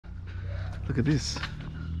Look at this.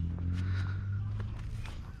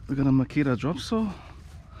 Look at a Makita drop saw,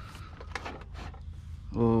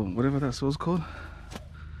 or whatever that saw's called.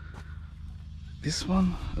 This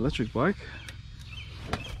one, electric bike.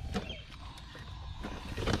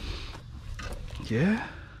 Yeah.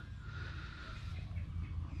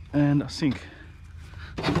 And a sink.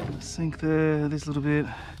 A sink there, this little bit.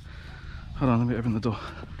 Hold on, let me open the door.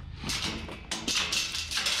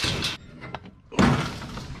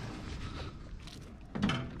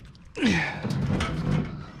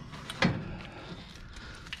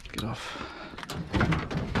 Get off.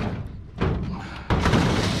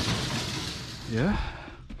 Yeah.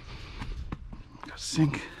 Got a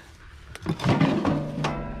sink.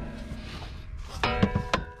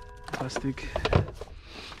 Plastic.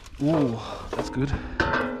 Oh, that's good.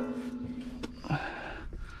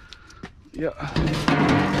 Yeah.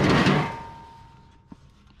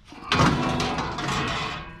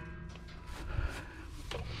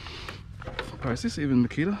 Oh, is this even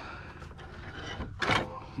Makita?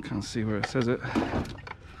 I can't see where it says it.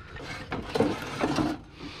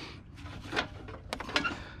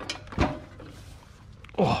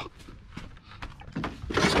 Oh!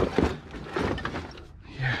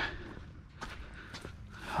 Yeah.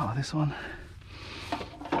 Oh, this one.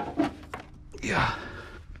 Yeah.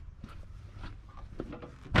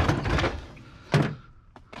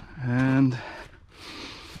 And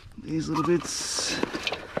these little bits.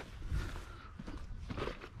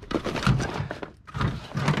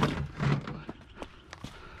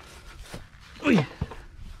 Oi. I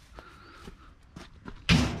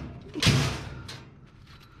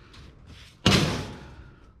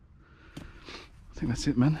think that's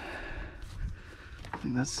it, man. I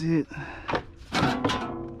think that's it.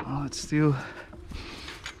 Oh, it's steel.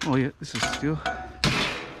 Oh yeah, this is steel.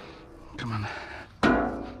 Come on.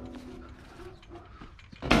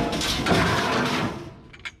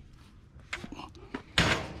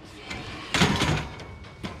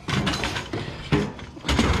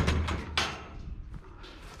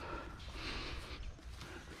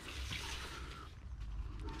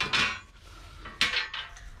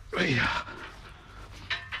 Yeah.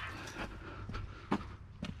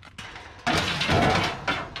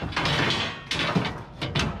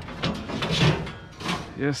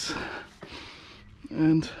 Yes,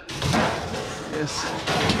 and yes.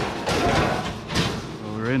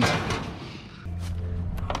 Oh, we're in.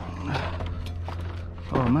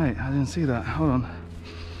 Oh mate, I didn't see that. Hold on.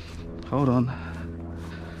 Hold on.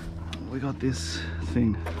 We got this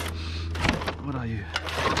thing. What are you?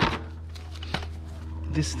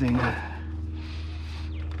 This thing.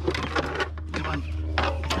 Come on.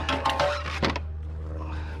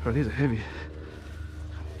 Bro, these are heavy.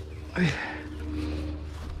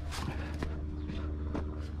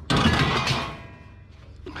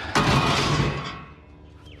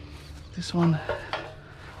 This one.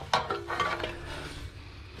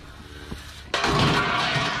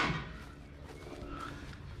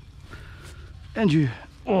 And you.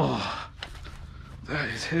 Oh, that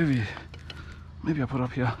is heavy. Maybe I'll put it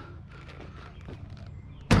up here.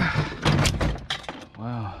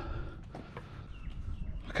 Wow.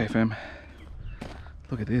 Okay, fam.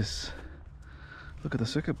 Look at this. Look at the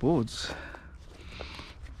circuit boards.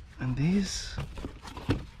 And these.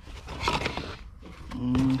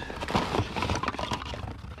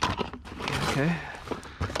 Okay.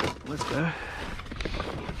 Let's go.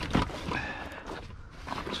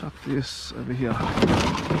 Chuck this over here.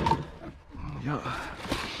 Yeah.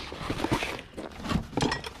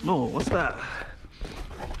 No, what's that?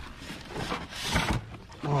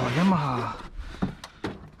 Oh, Yamaha.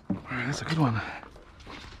 Alright, that's a good one.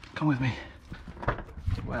 Come with me.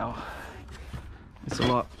 Wow. It's a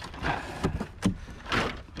lot.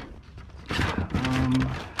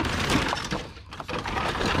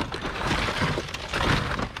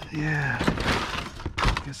 Yeah.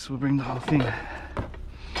 Guess we'll bring the whole thing.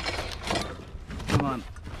 Come on.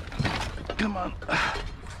 Come on.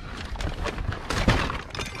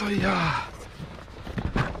 Oh yeah.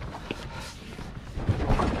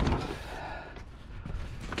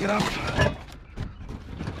 Get up.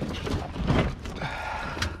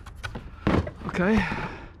 Okay.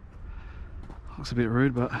 Looks a bit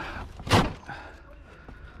rude, but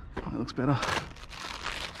it looks better.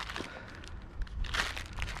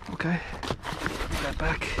 Okay. Put that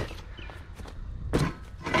back.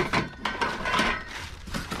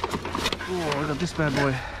 Oh, I got this bad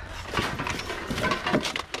boy.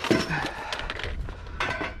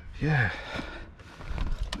 Yeah.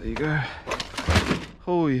 There you go.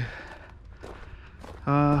 Oh yeah.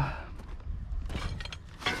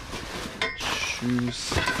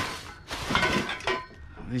 Shoes.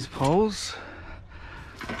 these poles.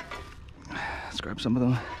 Let's grab some of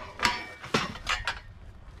them.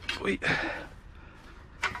 Sweet.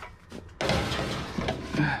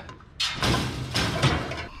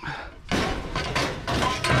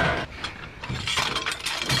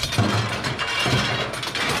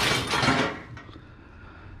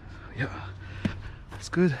 Yeah, that's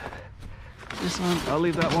good. This one, I'll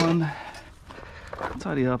leave that one.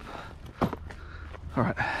 Tidy up. All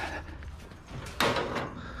right.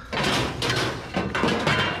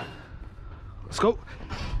 Let's go.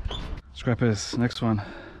 Scrappers, next one.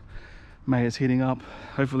 May is heating up.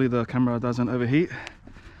 Hopefully the camera doesn't overheat.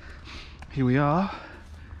 Here we are.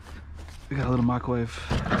 We got a little microwave.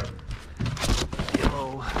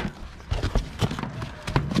 Yellow.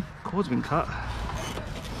 Cord's been cut.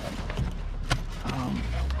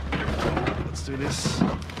 Let's do this.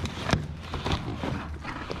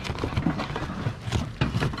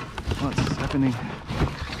 What's happening?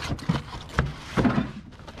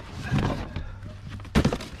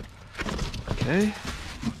 Okay.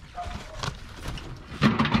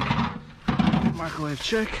 Microwave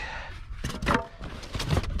check.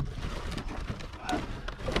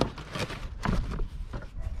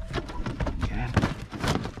 Okay.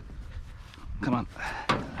 Come on.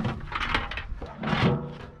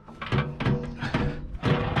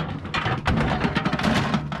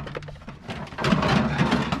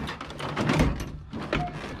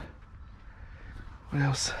 What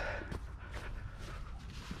else?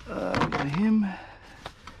 We got him.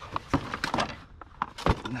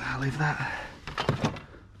 Nah, I'll leave that.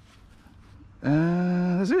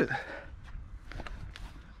 That's it.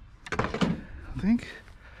 I think.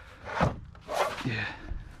 Yeah.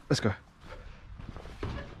 Let's go.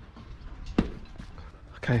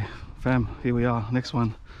 Okay, fam, here we are. Next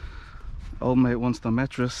one. Old mate wants the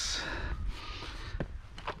mattress.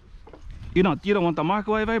 You don't want the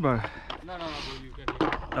microwave, eh, bro? No, bro, you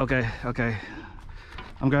can. Okay, okay.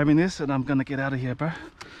 I'm grabbing this and I'm gonna get out of here, bro.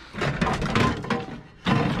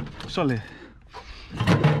 Sorry.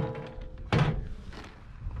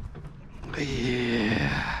 Yeah.